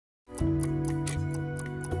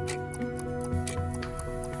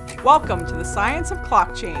Welcome to the Science of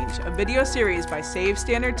Clock Change, a video series by Save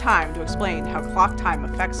Standard Time to explain how clock time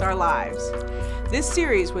affects our lives. This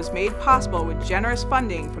series was made possible with generous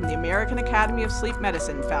funding from the American Academy of Sleep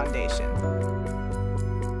Medicine Foundation.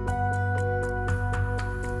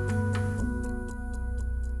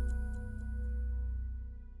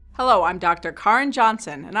 Hello, I'm Dr. Karen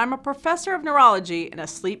Johnson, and I'm a professor of neurology and a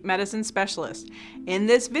sleep medicine specialist. In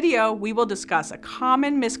this video, we will discuss a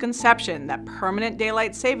common misconception that permanent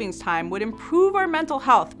daylight savings time would improve our mental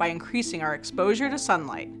health by increasing our exposure to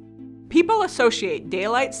sunlight. People associate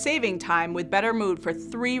daylight saving time with better mood for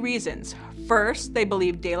three reasons. First, they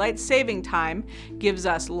believe daylight saving time gives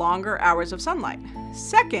us longer hours of sunlight.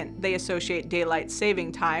 Second, they associate daylight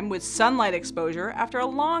saving time with sunlight exposure after a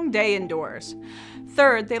long day indoors.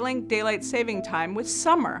 Third, they link daylight saving time with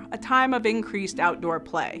summer, a time of increased outdoor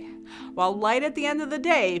play. While light at the end of the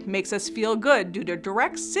day makes us feel good due to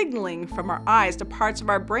direct signaling from our eyes to parts of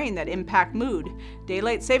our brain that impact mood,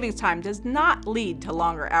 daylight savings time does not lead to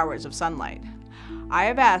longer hours of sunlight. I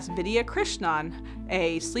have asked Vidya Krishnan,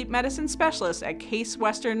 a sleep medicine specialist at Case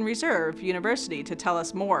Western Reserve University, to tell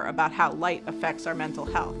us more about how light affects our mental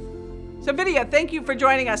health. So Vidya, thank you for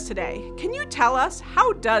joining us today. Can you tell us,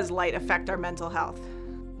 how does light affect our mental health?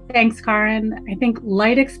 Thanks, Karen. I think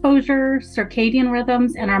light exposure, circadian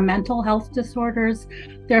rhythms, and our mental health disorders,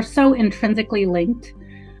 they're so intrinsically linked.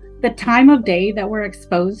 The time of day that we're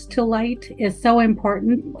exposed to light is so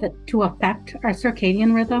important to affect our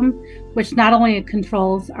circadian rhythm, which not only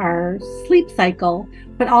controls our sleep cycle,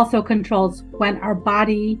 but also controls when our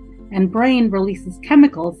body and brain releases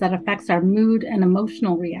chemicals that affects our mood and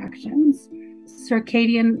emotional reactions.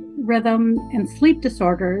 Circadian rhythm and sleep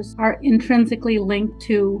disorders are intrinsically linked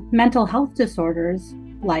to mental health disorders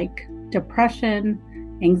like depression,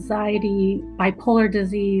 anxiety, bipolar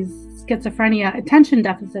disease, schizophrenia, attention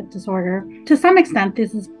deficit disorder. To some extent,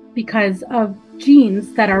 this is because of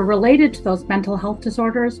genes that are related to those mental health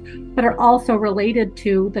disorders, but are also related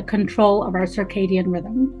to the control of our circadian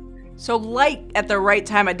rhythm. So light at the right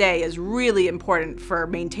time of day is really important for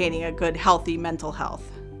maintaining a good, healthy mental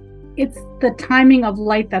health. It's the timing of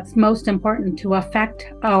light that's most important to affect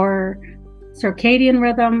our circadian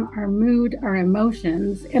rhythm, our mood, our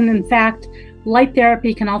emotions. And in fact, light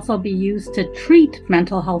therapy can also be used to treat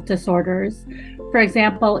mental health disorders. For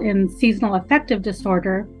example, in seasonal affective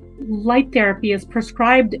disorder, light therapy is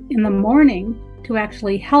prescribed in the morning to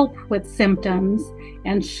actually help with symptoms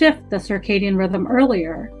and shift the circadian rhythm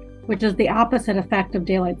earlier, which is the opposite effect of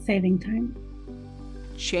daylight saving time.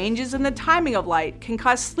 Changes in the timing of light can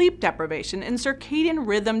cause sleep deprivation and circadian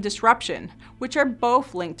rhythm disruption, which are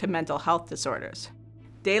both linked to mental health disorders.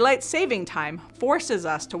 Daylight saving time forces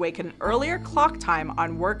us to wake at an earlier clock time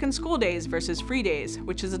on work and school days versus free days,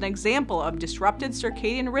 which is an example of disrupted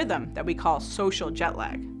circadian rhythm that we call social jet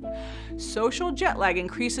lag. Social jet lag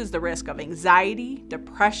increases the risk of anxiety,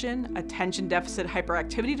 depression, attention deficit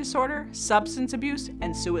hyperactivity disorder, substance abuse,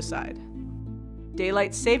 and suicide.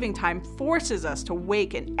 Daylight saving time forces us to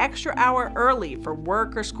wake an extra hour early for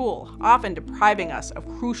work or school, often depriving us of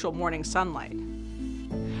crucial morning sunlight.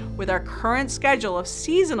 With our current schedule of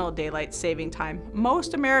seasonal daylight saving time,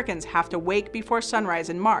 most Americans have to wake before sunrise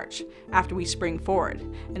in March, after we spring forward,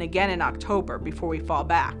 and again in October before we fall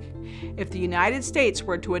back. If the United States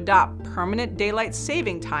were to adopt permanent daylight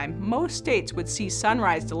saving time, most states would see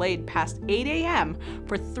sunrise delayed past 8 a.m.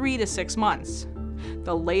 for 3 to 6 months.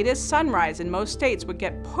 The latest sunrise in most states would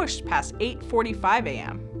get pushed past 8:45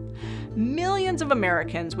 a.m. Millions of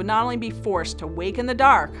Americans would not only be forced to wake in the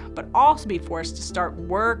dark, but also be forced to start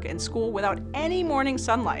work and school without any morning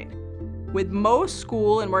sunlight. With most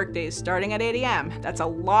school and work days starting at 8 a.m., that's a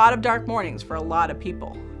lot of dark mornings for a lot of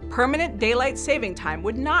people. Permanent daylight saving time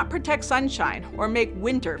would not protect sunshine or make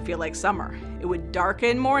winter feel like summer. It would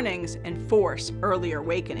darken mornings and force earlier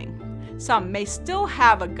awakening. Some may still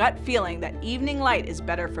have a gut feeling that evening light is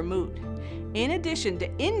better for mood. In addition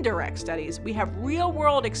to indirect studies, we have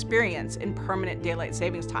real-world experience in permanent daylight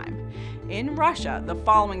savings time. In Russia, the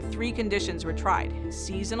following three conditions were tried: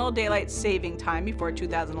 seasonal daylight saving time before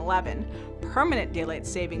 2011, permanent daylight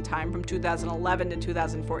saving time from 2011 to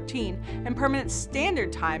 2014, and permanent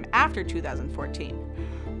standard time after 2014.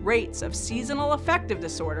 Rates of seasonal affective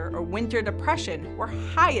disorder or winter depression were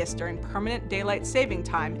highest during permanent daylight saving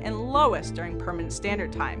time and lowest during permanent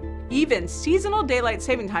standard time. Even seasonal daylight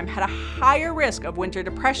saving time had a higher risk of winter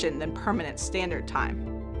depression than permanent standard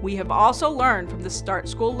time. We have also learned from the Start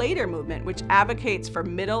School Later movement, which advocates for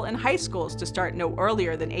middle and high schools to start no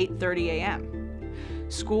earlier than 8:30 a.m.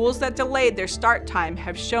 Schools that delayed their start time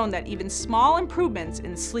have shown that even small improvements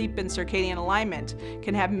in sleep and circadian alignment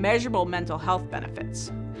can have measurable mental health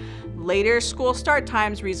benefits. Later school start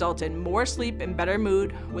times result in more sleep and better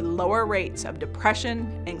mood, with lower rates of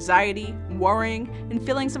depression, anxiety, worrying, and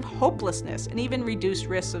feelings of hopelessness, and even reduced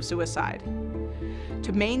risks of suicide.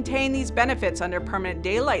 To maintain these benefits under permanent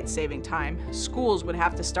daylight saving time, schools would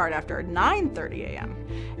have to start after 9:30 a.m.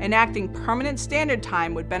 Enacting permanent standard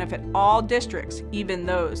time would benefit all districts, even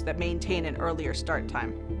those that maintain an earlier start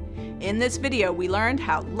time. In this video, we learned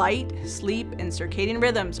how light, sleep, and circadian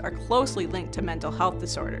rhythms are closely linked to mental health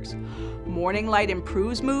disorders. Morning light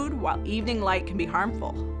improves mood, while evening light can be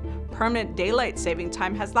harmful. Permanent daylight saving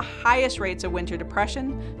time has the highest rates of winter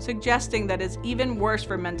depression, suggesting that it's even worse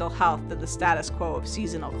for mental health than the status quo of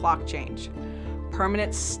seasonal clock change.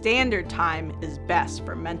 Permanent standard time is best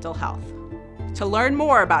for mental health. To learn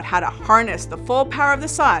more about how to harness the full power of the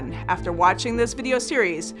sun after watching this video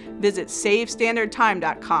series, visit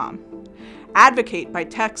savestandardtime.com. Advocate by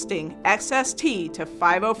texting XST to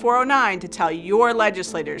 50409 to tell your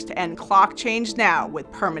legislators to end clock change now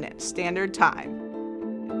with permanent standard time.